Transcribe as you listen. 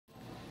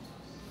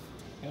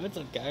Hey, what's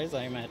up, guys?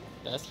 I'm at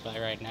Best Buy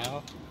right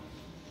now.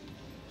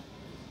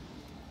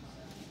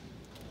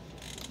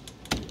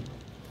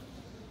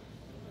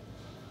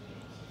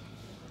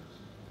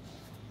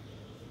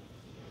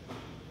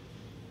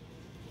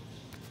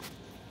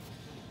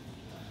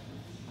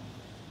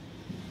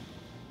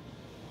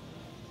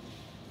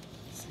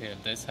 Let's see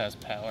if this has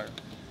power.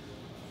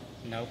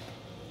 Nope.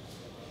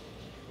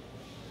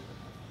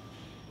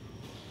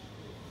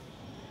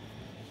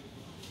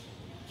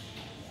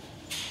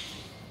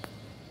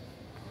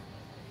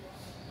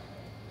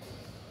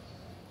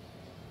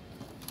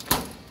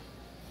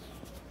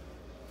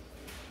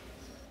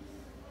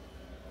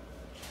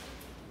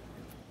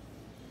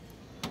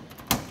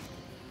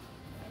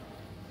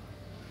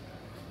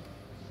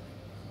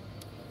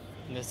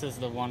 This is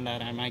the one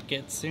that I might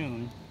get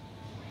soon.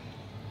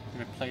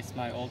 Replace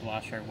my old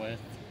washer with.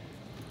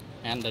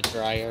 And the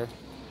dryer.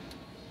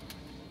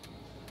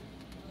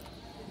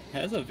 It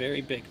has a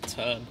very big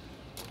tub.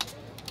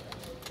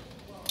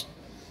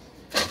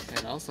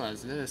 It also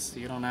has this, so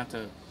you don't have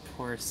to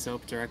pour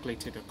soap directly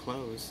to the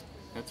clothes.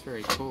 That's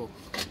very cool.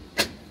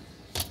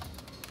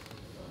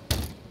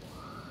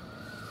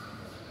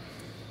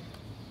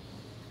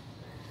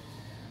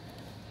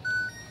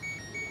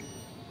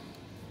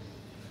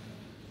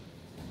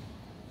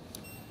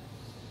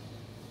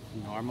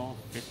 Normal,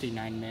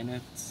 59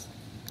 minutes.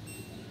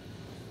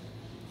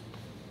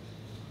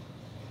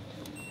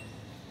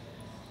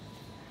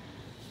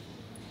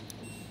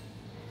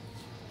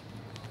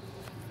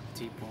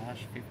 Deep wash,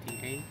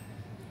 58.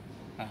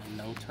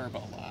 No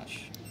turbo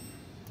wash.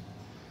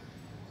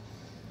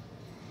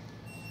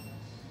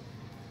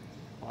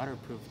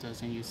 Waterproof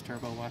doesn't use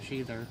turbo wash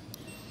either.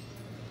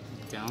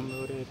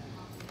 Downloaded.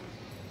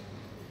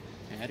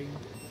 Adding.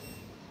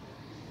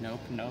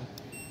 Nope, no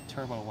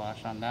turbo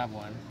wash on that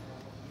one.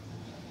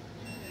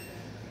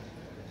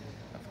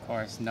 Of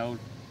course, no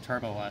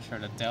turbo wash for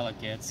the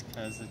delicates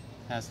because it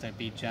has to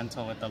be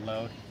gentle with the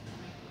load.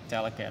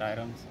 Delicate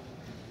items.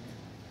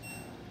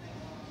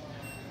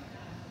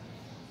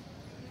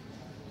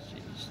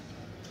 Jeez.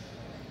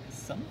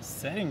 Some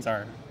settings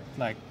are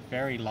like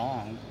very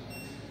long.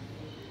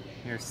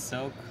 Your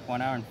soak,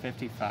 1 hour and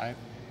 55.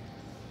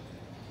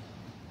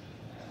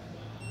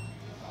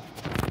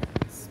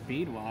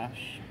 Speed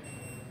wash.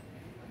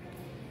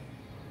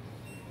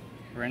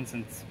 Rinse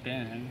and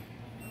spin.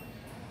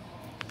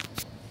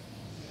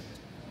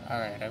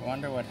 Alright, I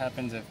wonder what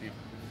happens if you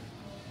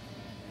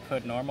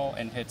put normal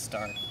and hit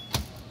start.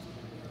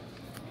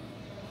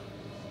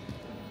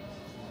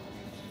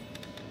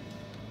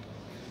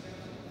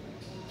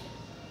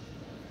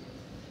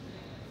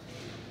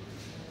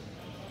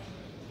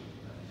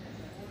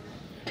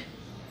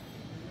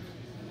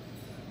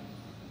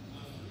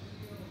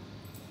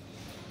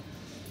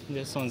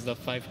 This one's the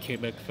 5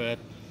 cubic foot.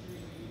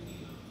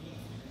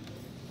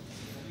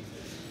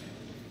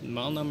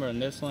 Model number on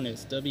this one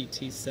is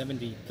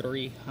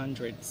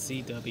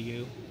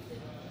WT7300CW.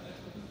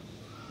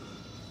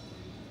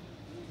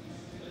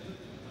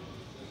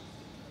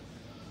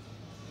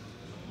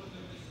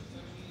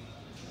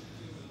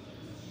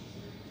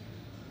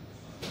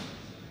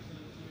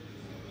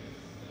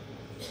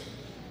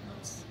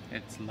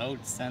 It's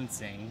load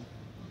sensing.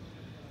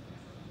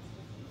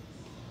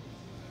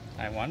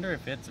 I wonder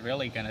if it's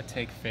really gonna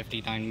take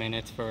 59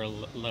 minutes for a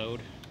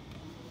load.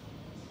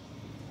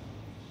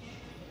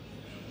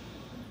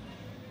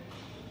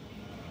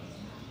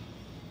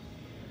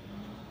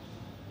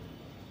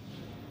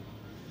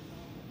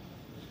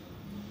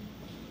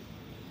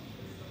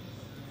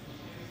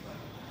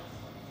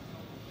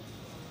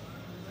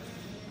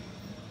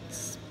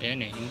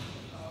 Spinning.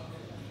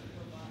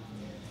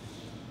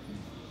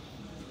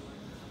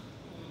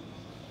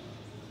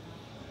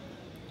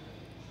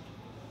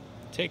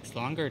 Takes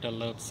longer to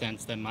load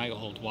sense than my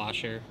old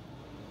washer.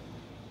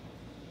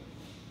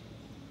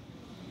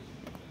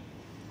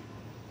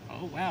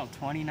 Oh wow,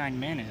 29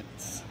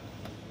 minutes.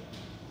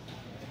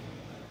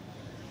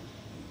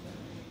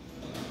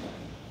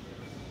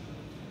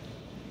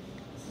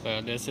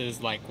 So this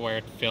is like where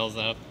it fills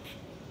up.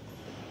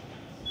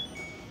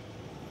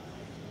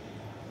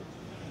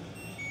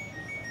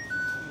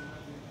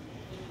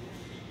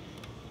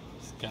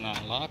 It's gonna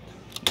unlock.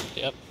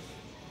 Yep.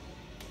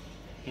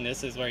 And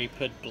this is where you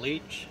put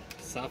bleach,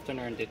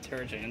 softener, and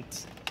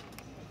detergent.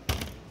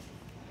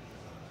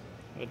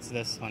 What's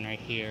this one right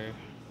here?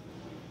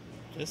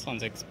 This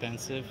one's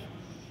expensive.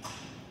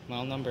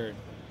 Model number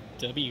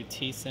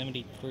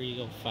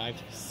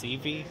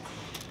WT7305CV.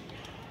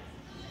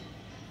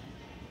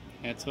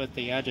 It's with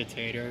the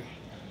agitator.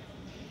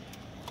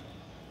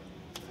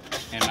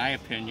 In my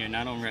opinion,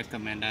 I don't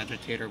recommend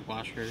agitator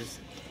washers.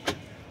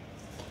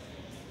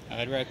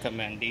 I'd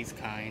recommend these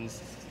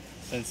kinds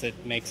since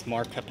it makes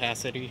more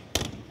capacity.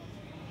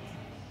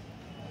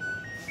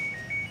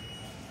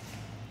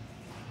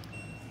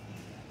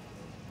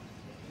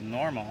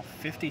 Normal,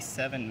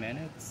 57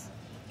 minutes.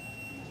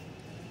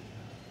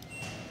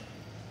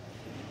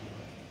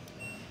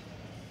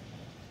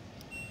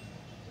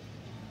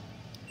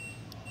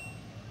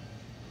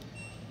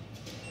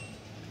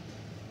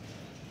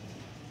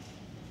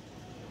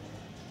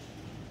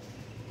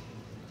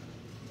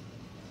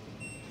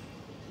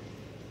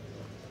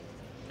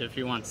 If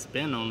you want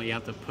spin only, you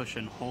have to push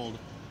and hold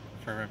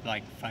for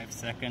like 5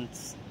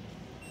 seconds.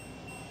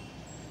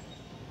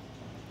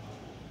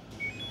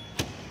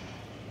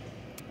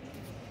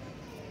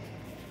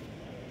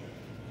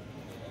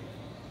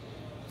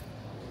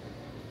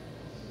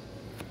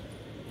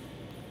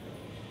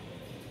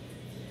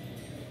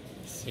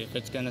 See if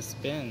it's gonna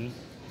spin.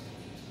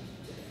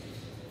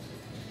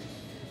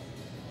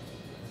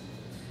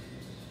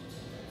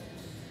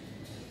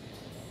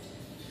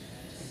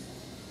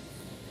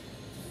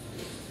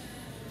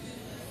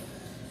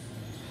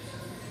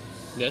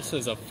 This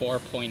is a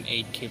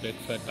 4.8 cubic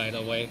foot, by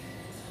the way.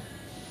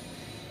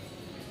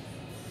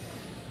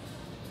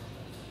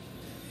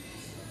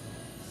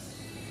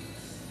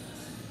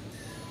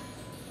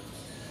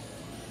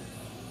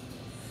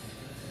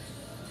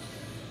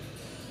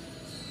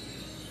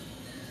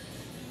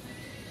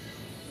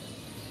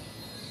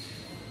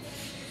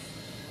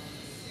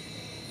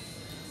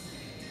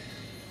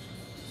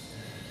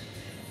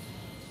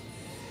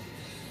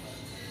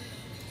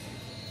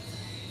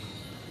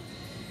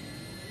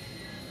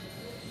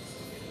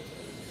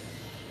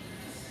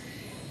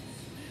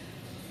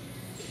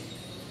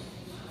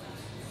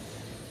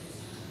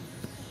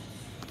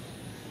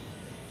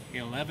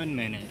 "11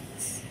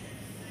 minutes.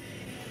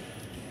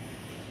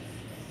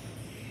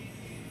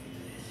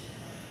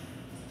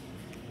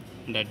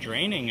 The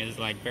draining is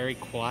like very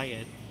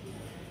quiet.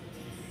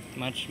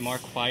 Much more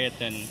quiet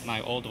than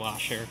my old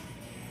washer.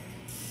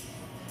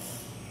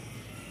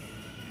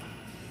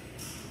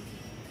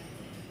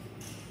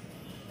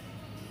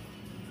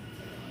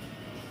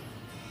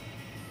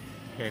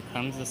 Here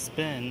comes the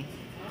spin.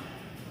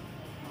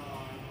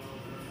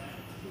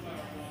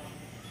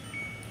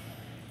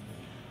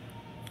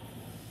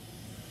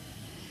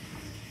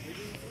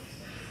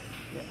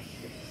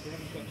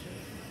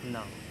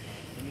 No.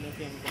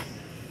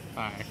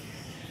 Alright.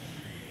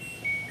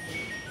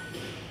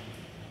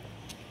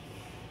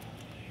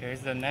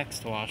 Here's the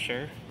next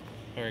washer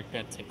we're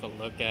gonna take a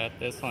look at.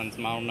 This one's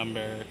model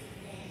number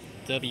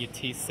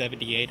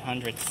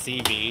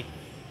WT7800CV.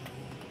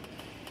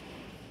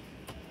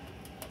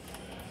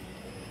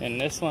 And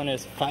this one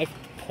is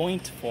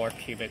 5.4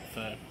 cubic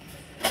foot.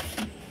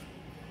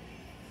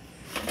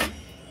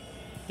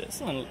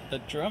 This one, the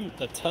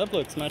tub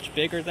looks much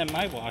bigger than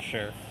my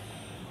washer.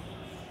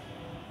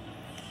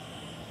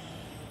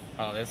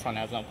 Oh, this one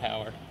has no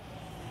power.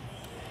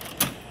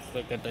 Let's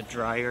look at the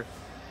dryer.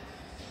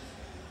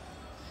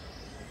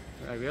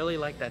 I really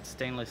like that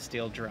stainless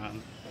steel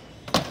drum.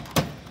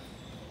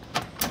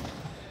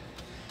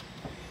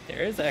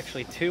 There is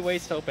actually 2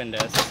 ways to open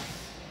this.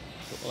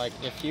 Like,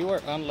 if you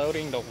were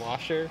unloading the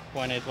washer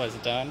when it was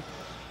done,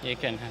 you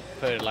can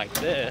put it like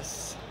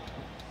this.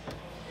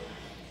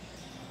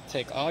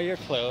 Take all your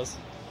clothes,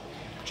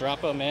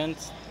 drop them in.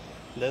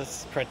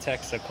 This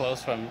protects the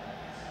clothes from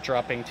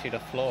dropping to the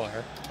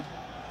floor.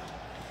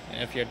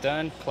 And if you're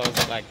done, close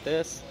it like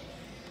this.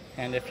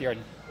 And if you're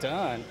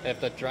done, if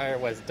the dryer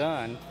was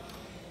done,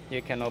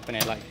 you can open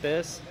it like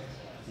this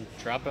and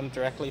drop them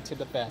directly to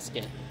the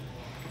basket.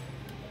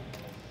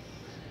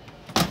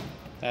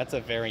 That's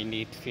a very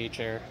neat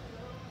feature.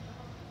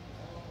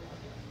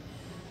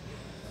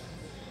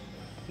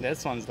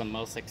 This one's the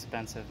most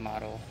expensive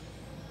model.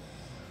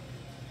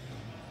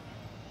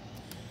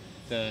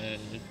 The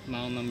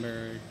model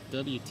number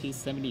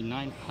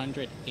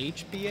WT7900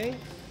 HBA.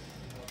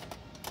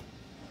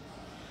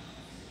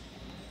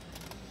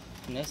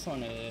 And this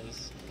one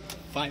is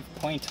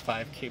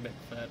 5.5 cubic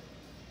foot.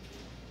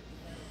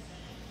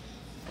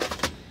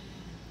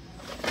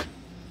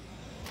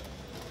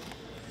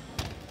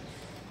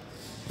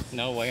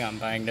 No way I'm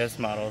buying this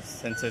model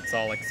since it's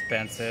all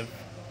expensive.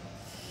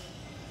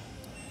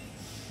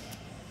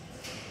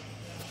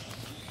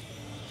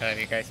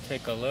 You guys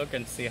take a look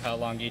and see how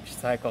long each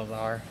cycles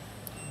are.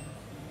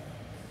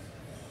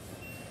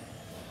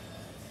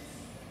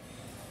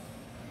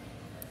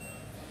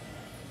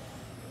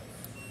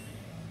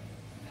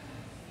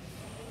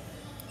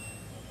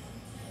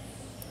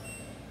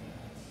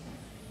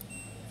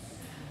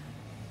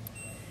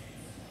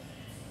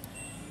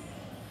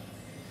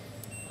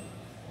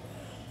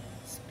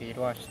 Speed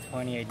wash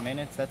 28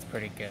 minutes, that's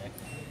pretty good.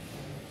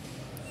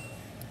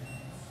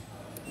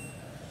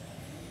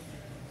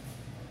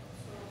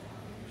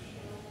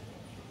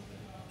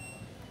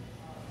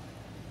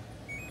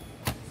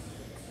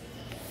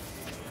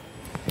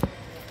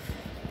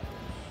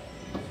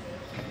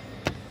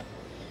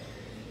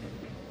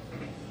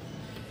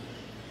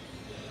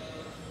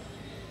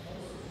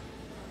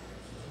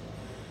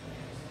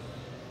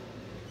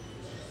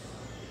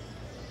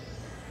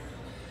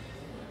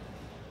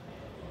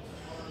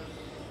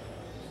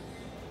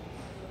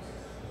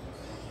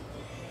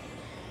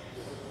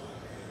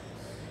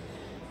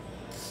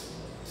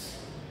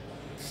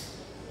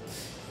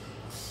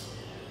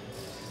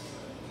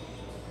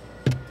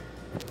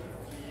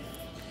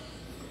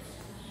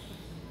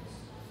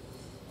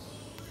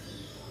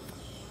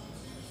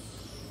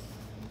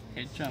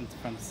 It jumped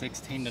from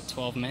 16 to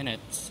 12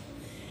 minutes.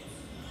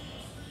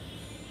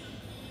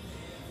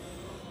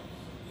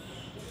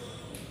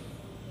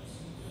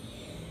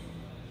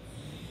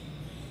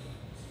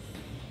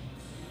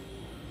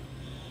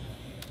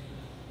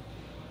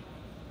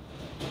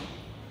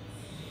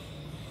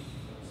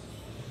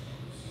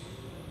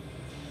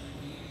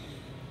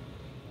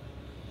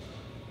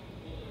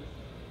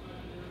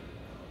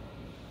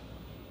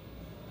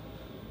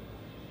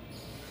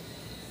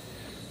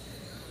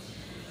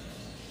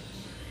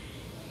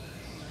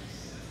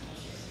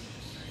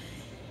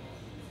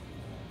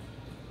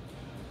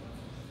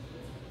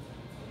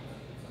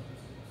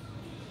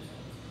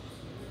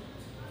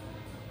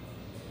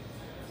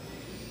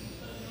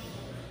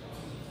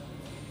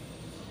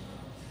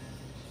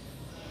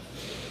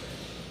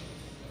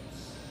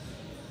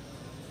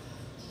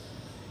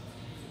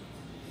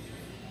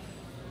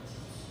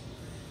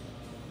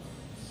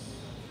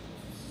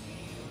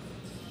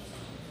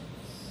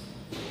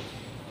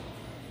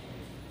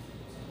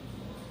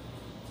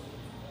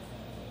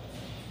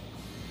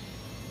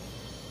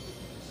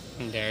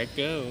 And there it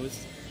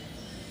goes.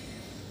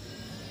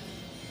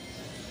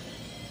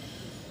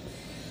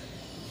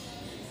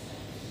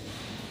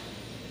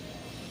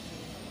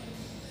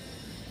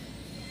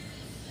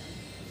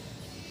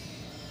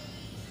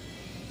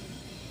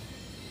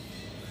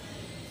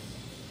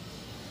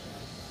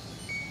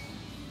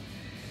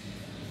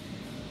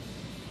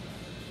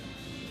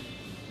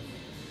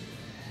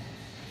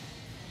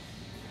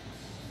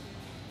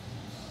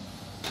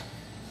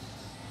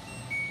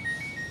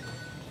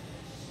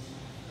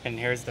 And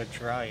here's the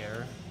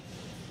dryer.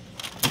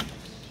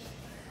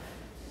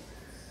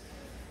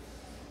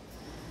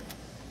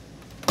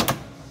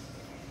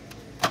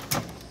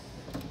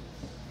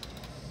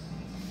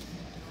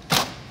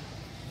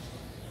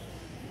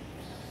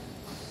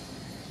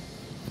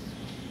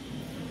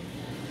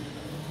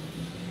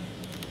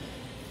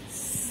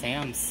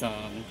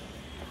 Samsung.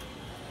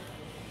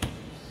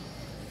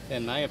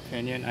 In my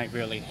opinion, I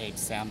really hate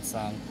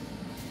Samsung.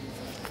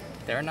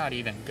 They're not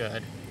even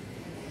good.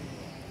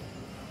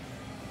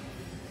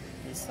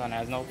 This one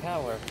has no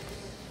power.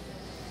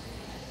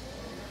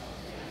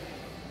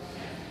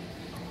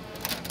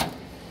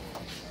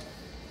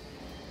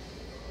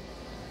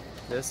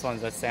 This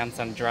one's a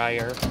Samsung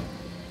dryer.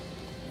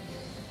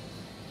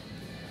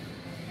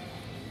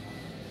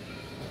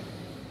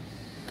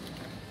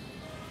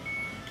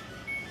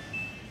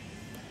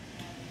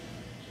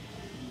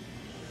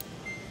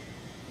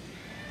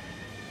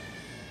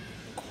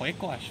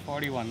 Quick wash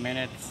 41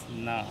 minutes?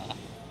 Nah.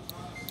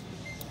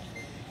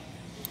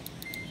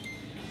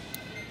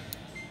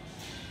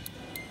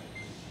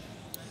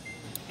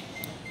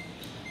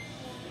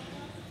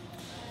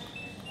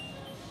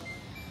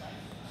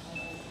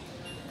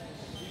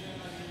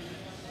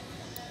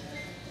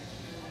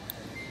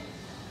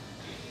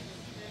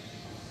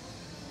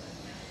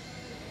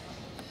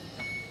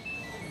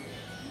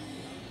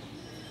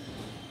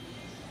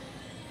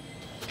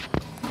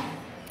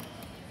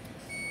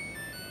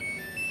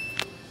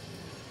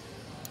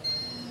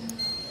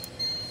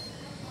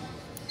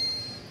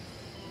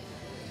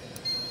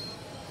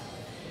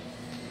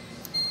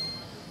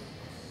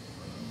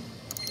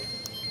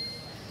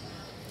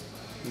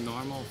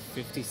 Normal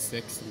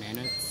 56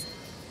 minutes.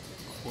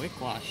 Quick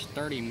wash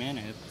 30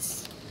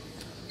 minutes.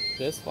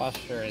 This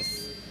washer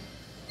is...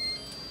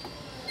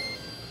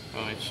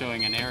 oh, it's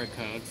showing an error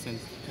code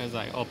since because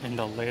I opened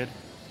the lid.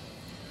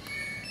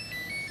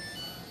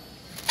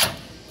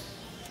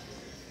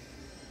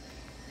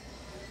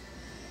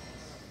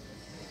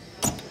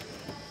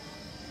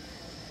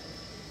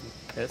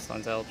 This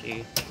one's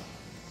LG.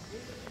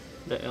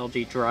 The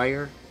LG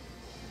dryer.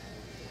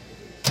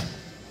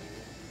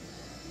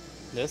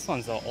 This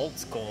one's the old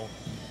school,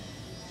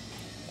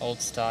 old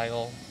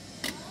style.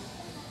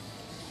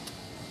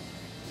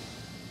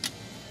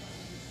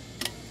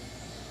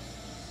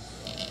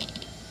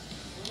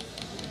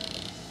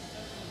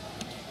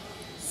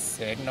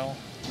 Signal.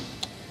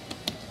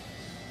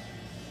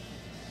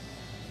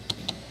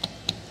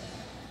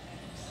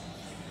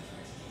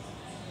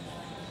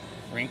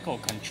 Wrinkle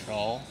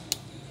control.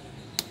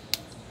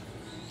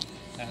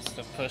 That's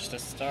the push to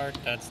start,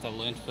 that's the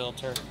lint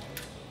filter.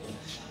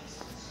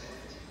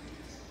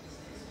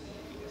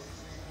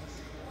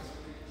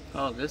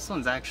 Oh, this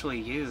one's actually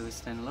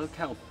used, and look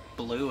how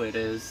blue it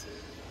is.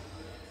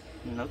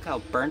 And look how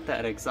burnt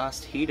that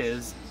exhaust heat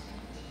is.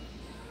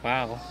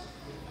 Wow.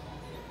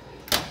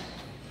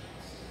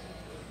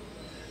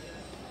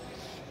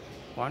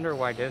 Wonder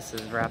why this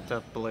is wrapped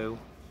up blue.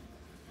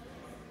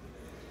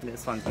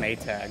 This one's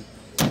Maytag.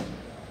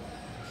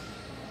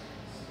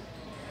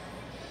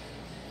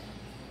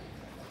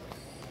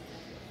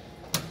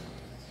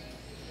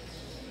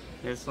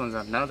 This one's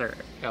another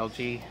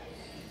LG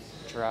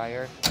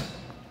dryer.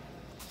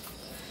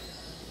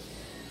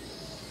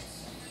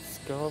 Let's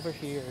go over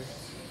here.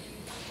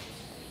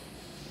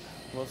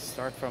 We'll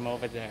start from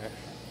over there.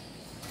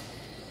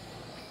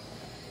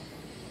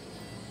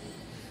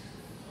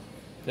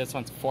 This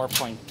one's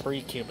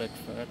 4.3 cubic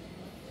foot.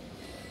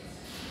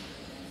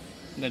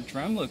 The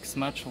drum looks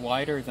much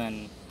wider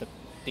than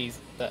these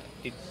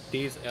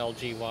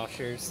LG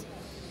washers.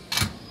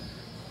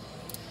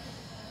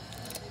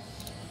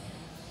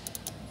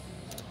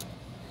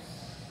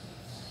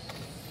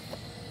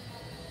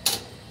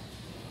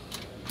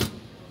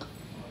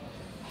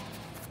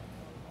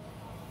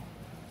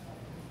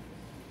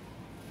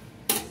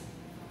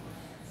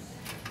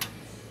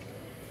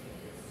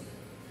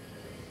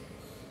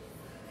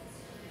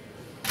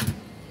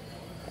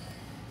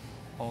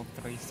 Hold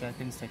 3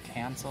 seconds to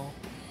cancel.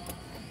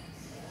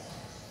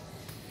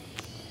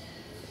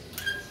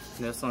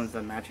 This one's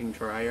the matching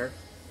dryer.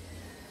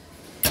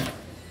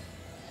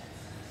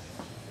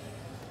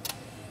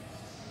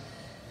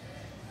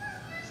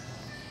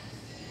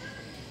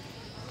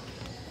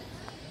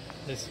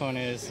 This one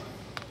is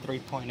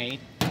 3.8.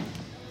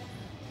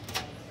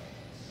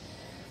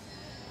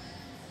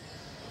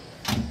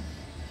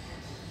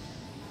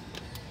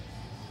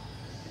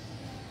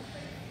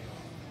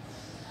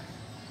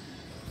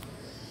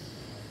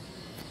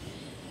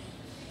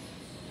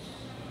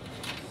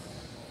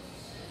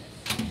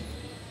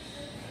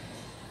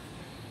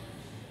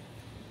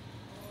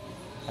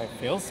 I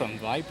feel some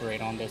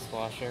vibrate on this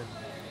washer.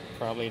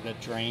 Probably the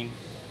drain.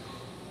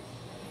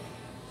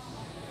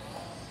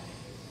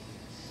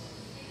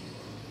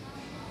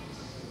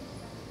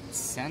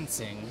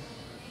 Sensing.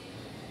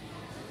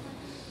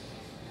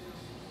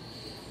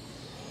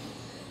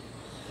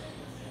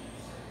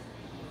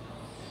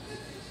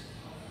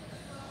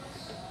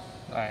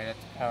 Alright, let's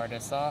power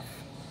this off.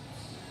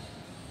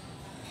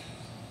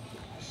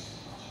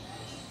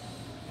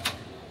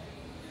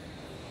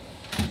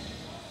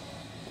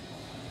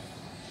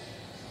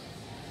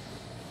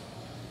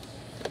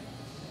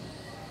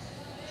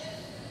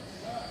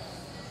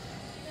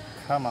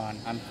 Come on,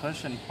 I'm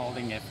pushing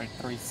holding it for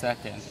 3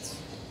 seconds.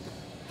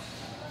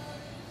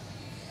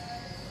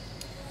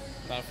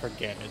 Now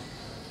forget it.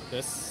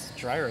 This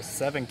dryer is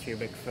 7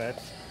 cubic foot.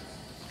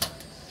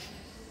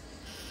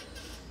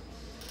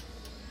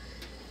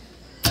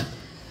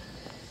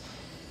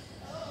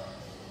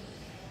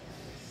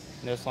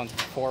 This one's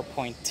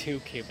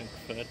 4.2 cubic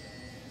foot.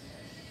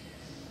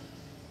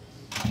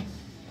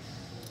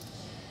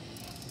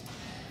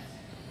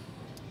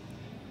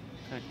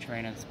 Good,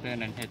 train and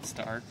spin and hit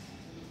start.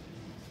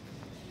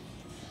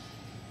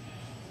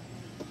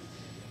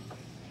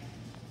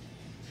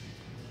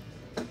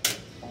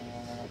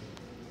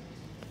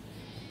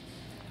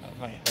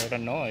 I heard a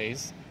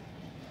noise.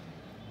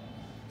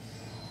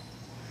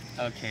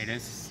 Okay,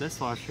 this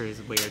washer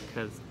is weird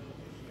because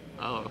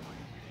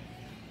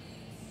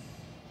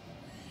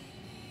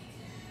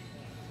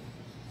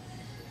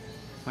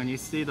when you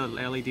see the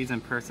LEDs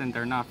in person,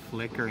 they're not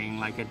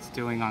flickering like it's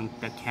doing on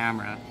the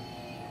camera.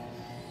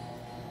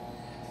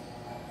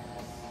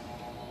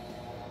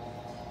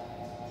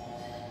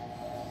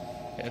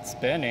 It's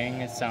spinning,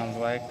 it sounds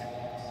like.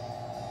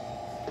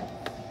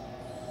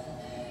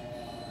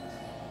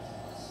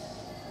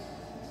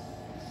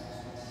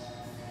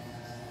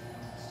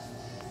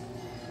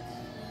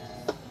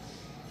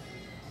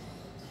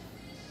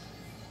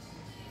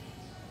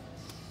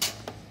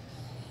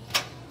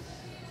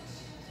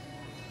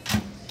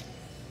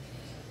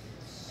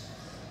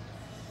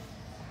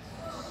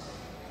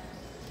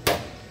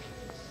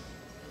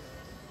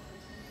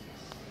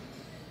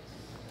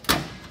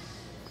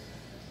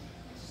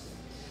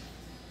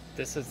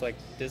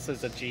 This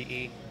is a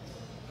GE.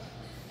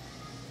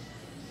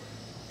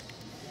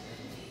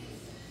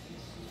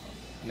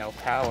 No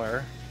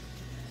power.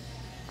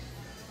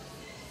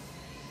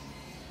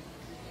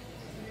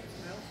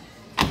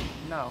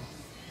 No.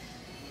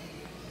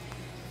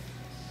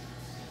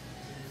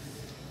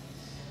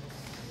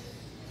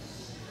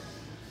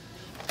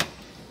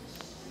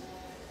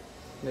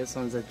 This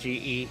one's a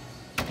GE.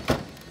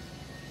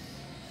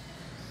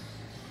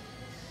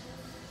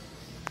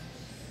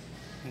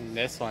 And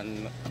this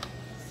one,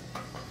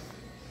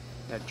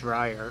 the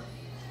dryer.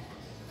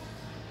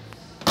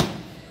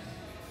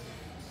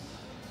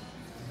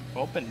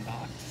 Open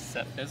box.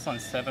 This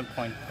one's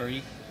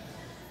 7.3.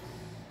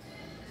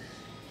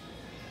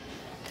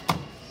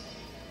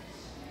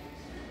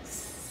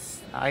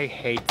 I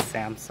hate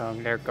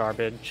Samsung. They're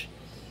garbage,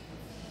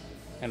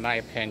 in my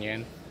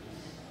opinion.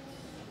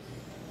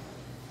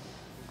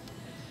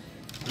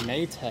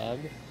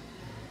 Maytag.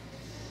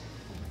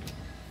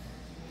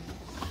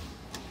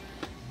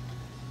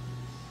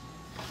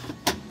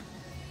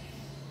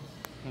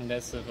 And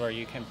this is where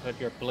you can put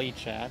your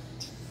bleach at.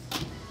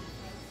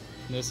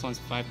 This one's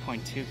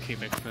 5.2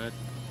 cubic foot.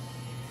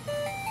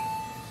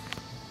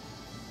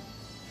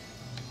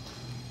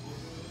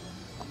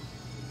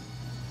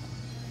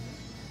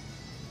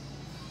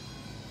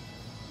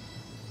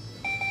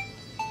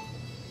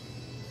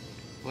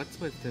 What's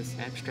with this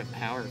extra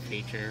power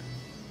feature?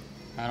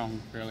 I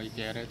don't really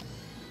get it.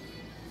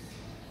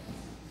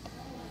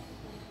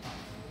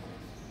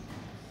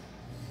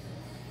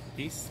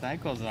 These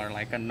cycles are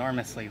like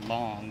enormously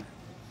long.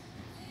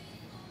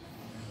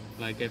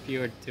 Like if you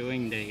were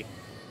doing the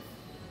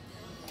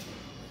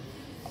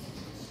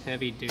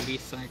heavy duty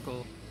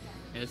cycle,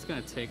 it's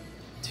gonna take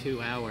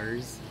 2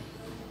 hours.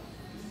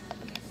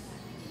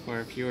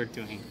 Or if you were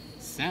doing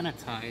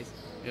sanitize,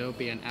 it'll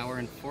be 1 hour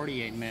and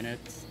 48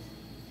 minutes.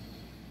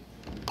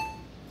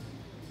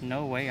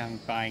 No way I'm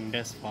buying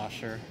this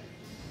washer.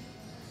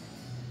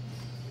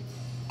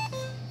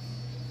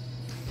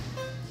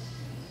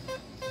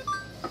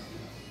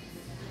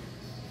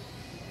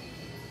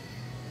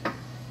 It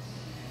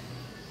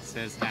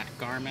says at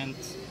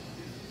Garment,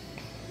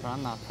 but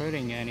I'm not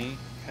putting any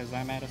because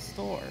I'm at a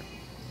store.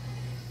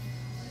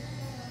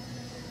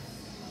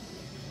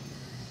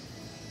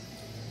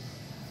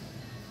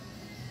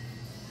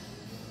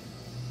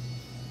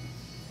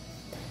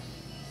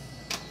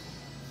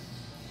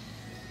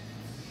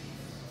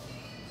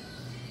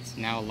 It's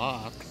now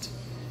locked.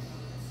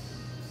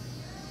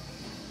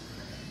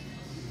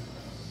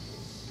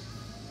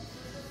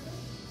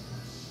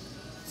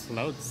 It's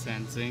load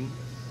sensing.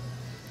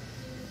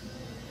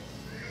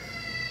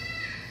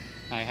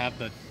 I have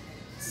the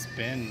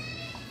spin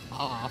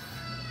off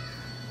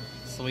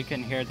so we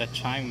can hear the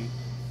chime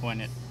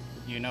when it,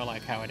 you know,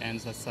 like how it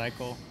ends the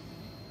cycle.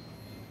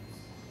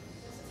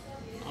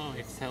 Oh,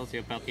 it tells you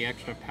about the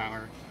extra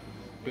power.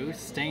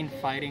 Boost stain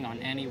fighting on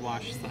any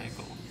wash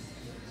cycle.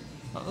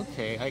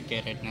 Okay, I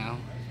get it now.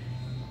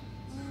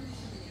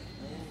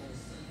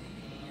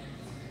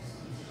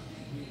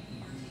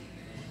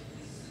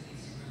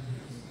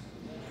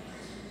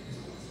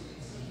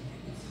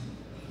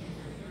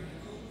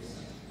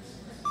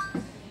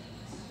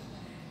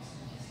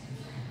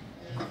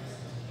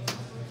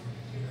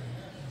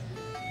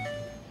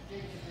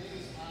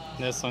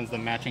 This one's the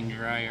matching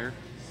dryer.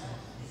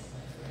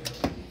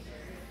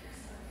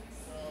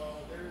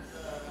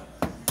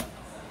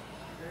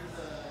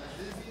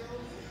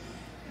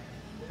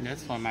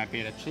 This one might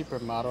be the cheaper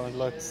model. It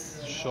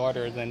looks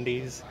shorter than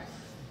these.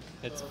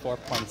 It's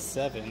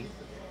 4.7.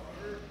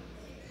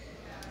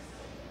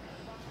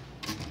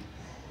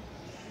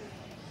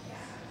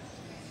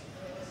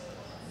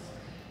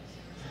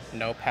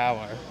 No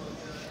power.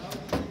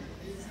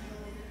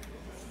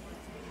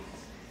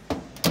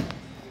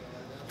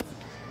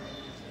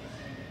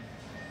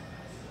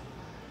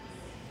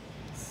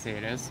 Let's see,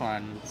 this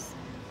one's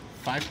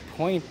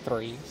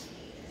 5.3.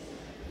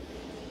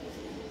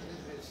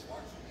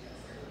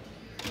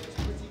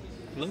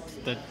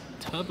 The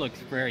tub looks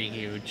very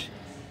huge.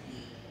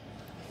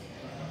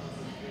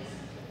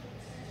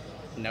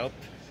 Nope.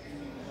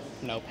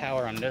 No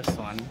power on this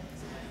one.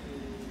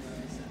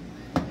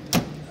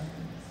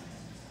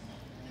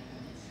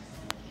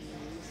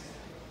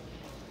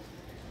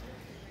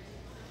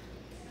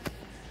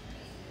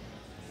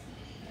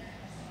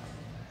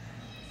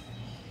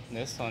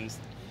 This one's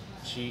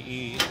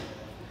GE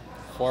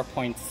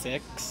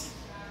 4.6.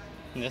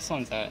 And this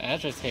one's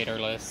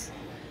agitatorless.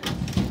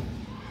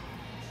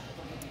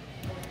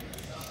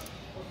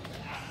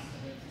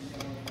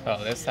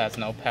 Oh, this has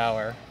no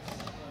power.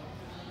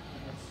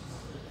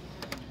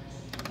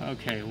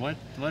 Okay,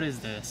 what is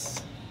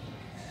this?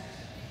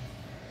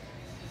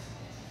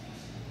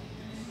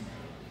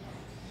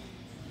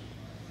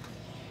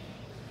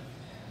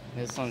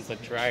 This one's a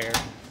dryer,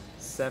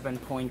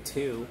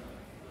 7.2.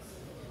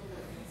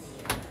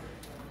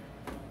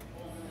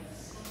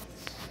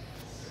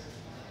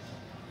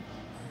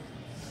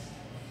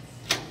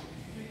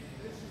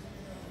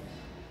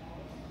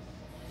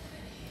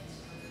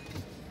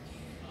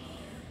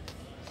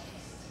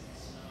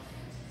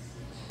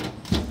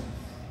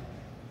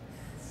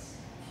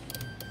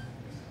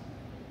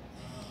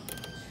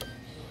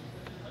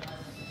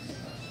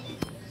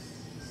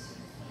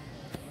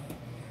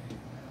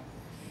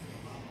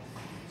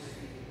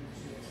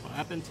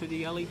 What happened to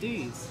the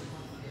LEDs?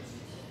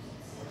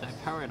 Did I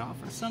power it off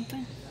or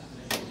something?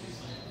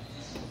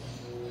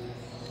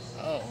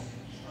 Oh.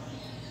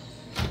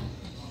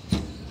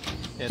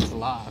 It's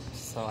locked,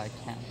 so I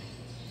can't.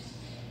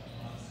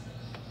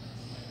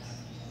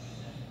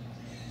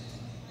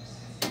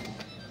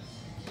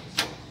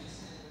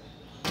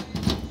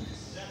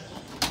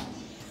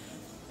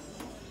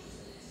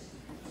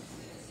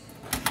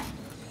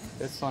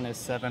 This one is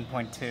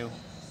 7.2.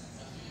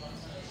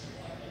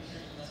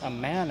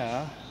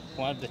 Amana,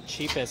 one of the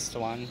cheapest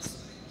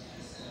ones.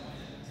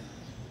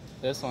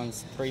 This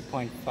one's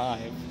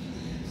 3.5.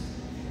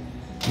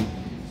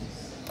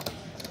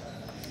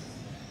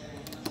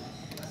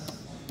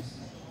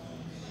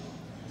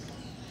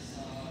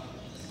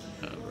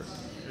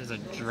 There's a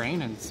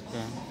drain and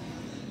spin.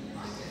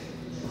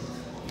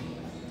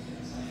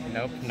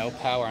 Nope, no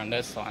power on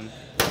this one.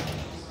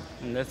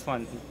 And this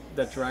one,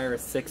 the dryer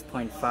is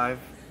 6.5.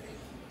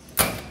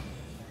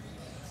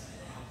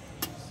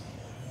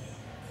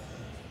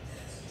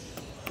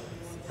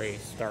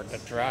 Restart the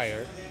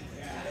dryer.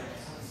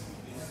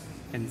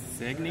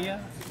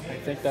 Insignia? I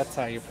think that's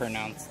how you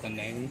pronounce the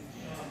name.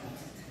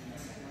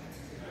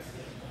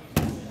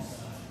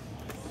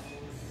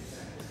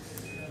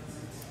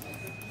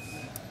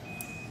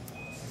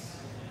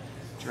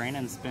 Drain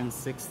and spin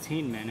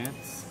 16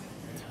 minutes.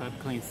 Tub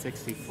clean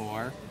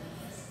 64.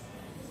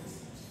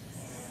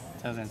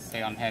 Doesn't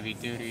say on heavy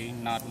duty,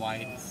 not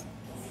whites,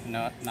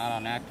 not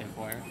on active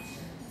wear.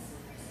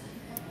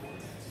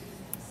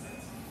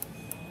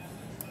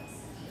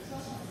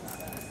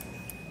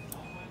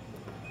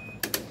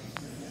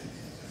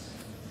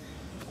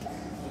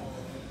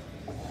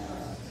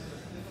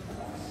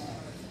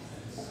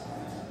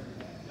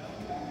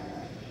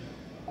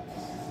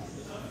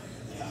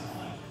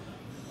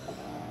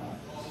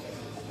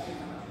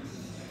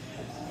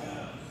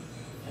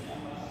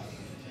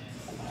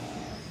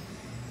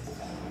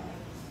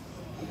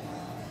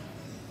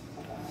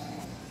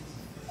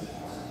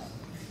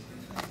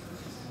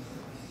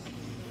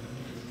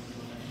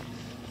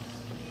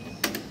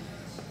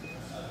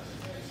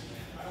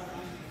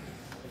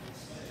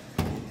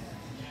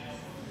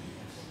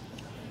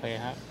 Wait,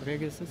 how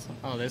big is this one?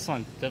 Oh, this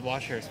one, the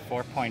washer is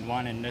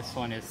 4.1 and this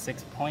one is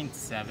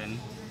 6.7.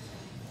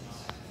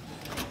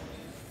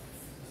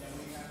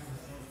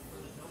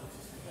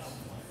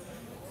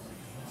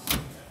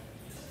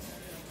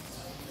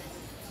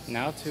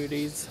 Now to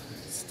these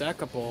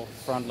stackable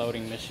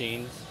front-loading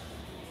machines.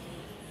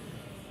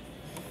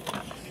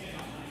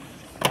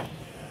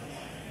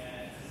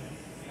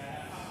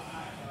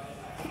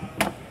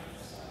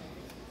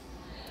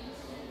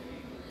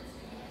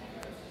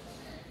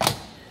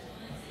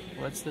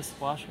 What's this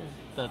washer?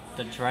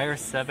 The dryer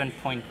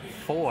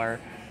 7.4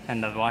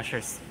 and the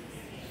washer's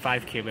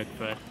 5 cubic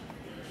foot.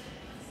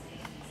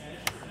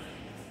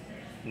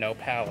 No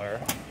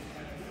power.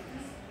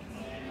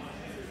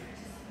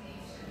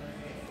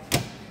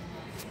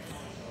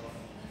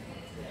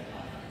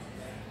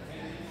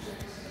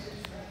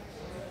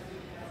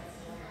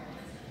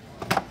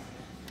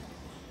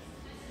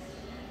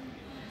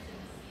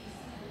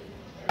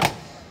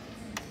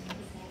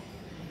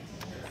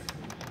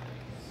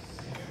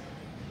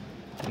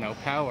 No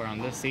power on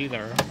this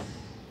either.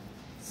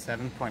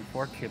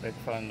 7.4 cubic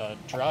foot on the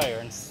dryer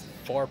and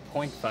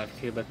 4.5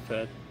 cubic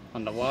foot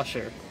on the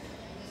washer.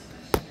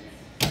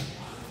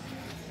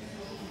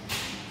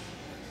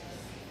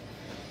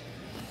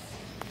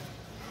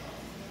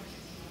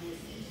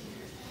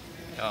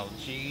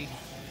 LG.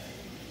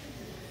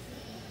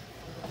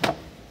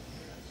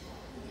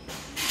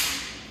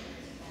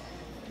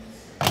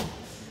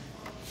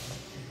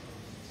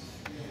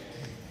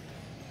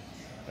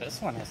 This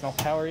one has no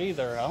power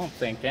either. I don't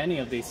think any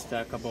of these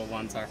stackable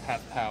ones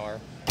have power.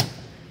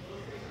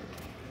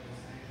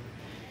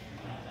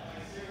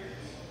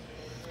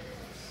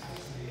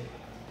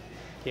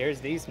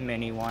 Here's these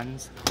mini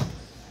ones.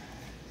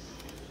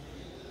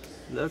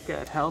 Look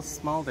at how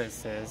small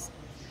this is.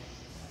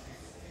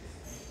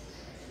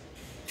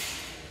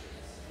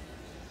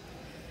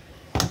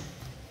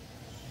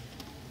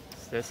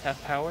 Does this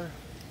have power?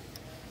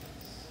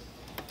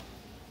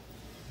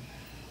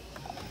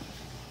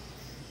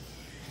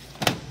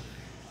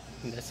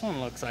 This one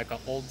looks like an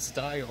old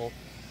style.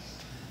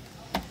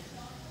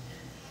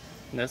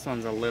 This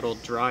one's a little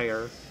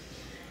drier.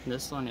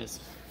 This one is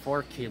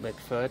 4 cubic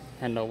foot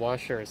and the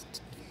washer is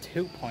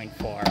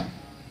 2.4.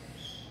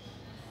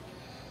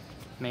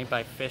 Made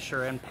by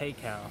Fisher and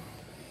Paykel.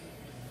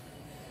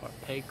 Or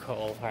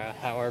Paykel,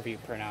 however you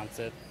pronounce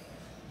it.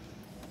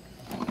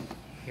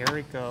 Here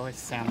we go,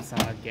 it's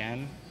Samsung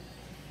again.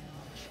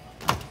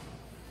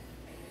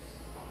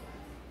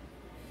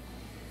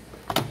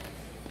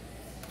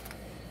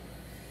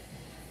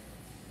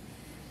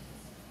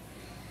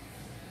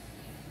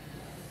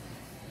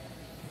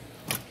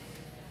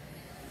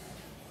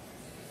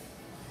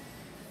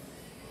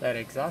 That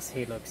exhaust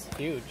heat looks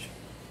huge.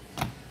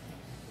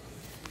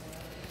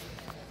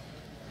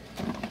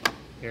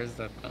 Here's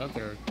the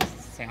other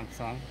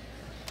Samsung.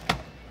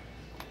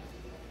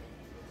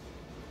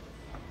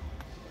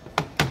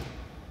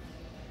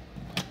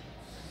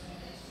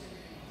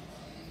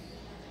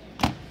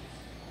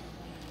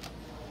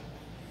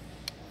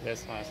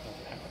 This one has no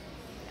power.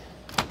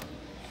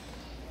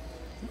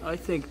 I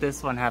think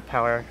this one had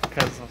power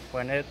because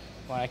when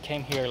I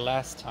came here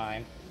last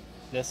time,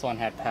 this one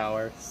had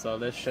power, so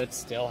this should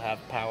still have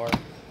power.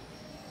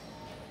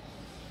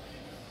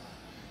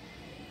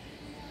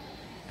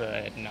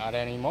 But not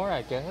anymore,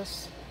 I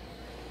guess.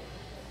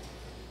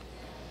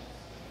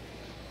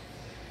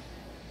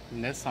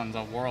 And this one's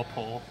a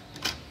Whirlpool.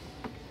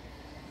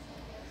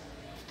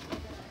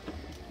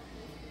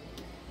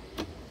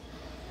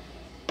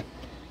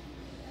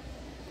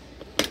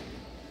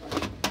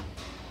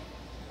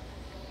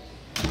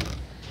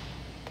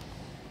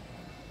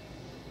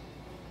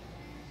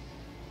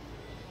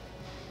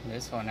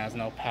 This one has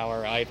no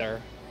power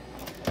either.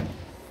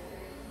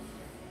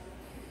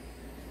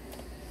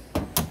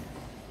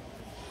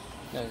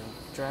 The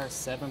dryer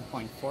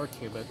 7.4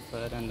 cubic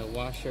foot and the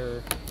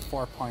washer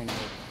 4.8.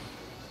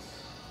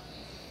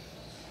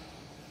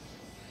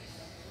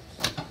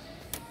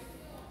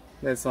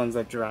 This one's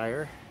a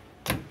dryer.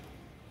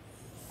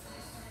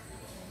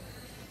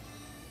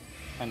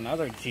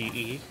 Another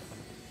GE.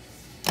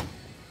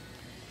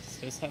 Does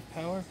this have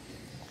power?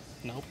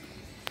 Nope.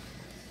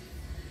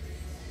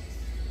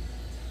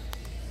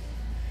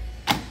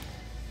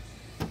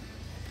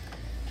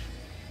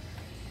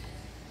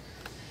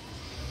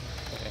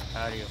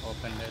 How do you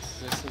open this?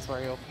 This is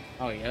where you open.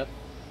 Oh, yep.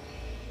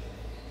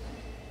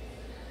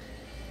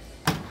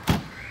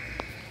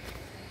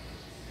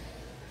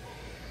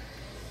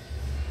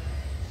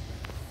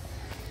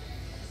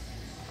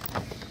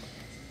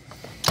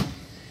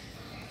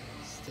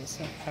 Does this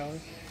have power?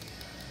 Of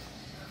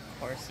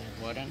course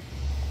it wouldn't.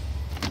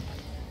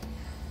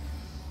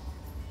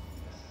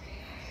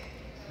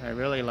 I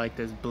really like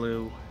this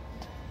blue.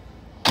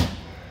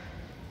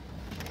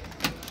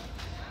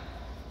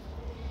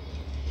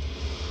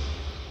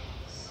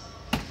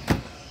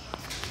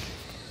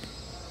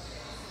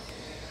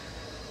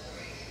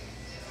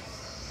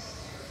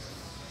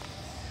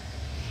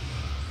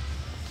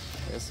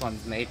 This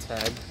one's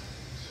Maytag.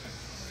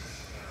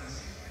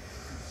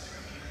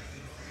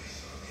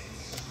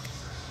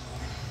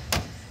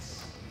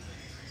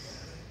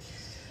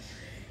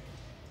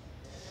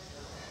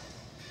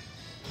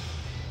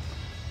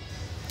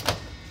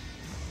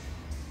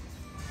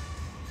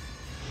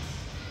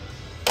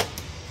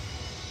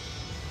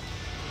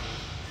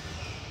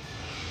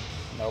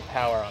 No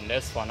power on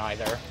this one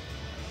either.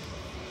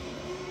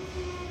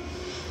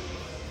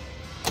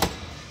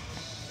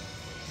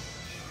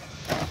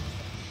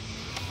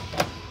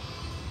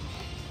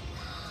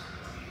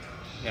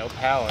 No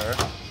power.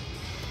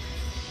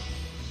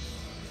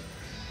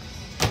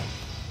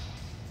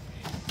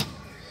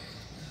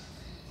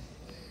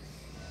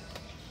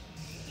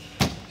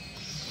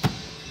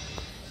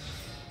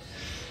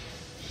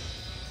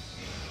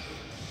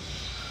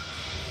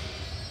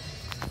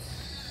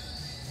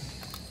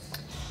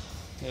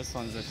 This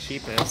one's the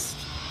cheapest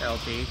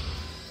LP.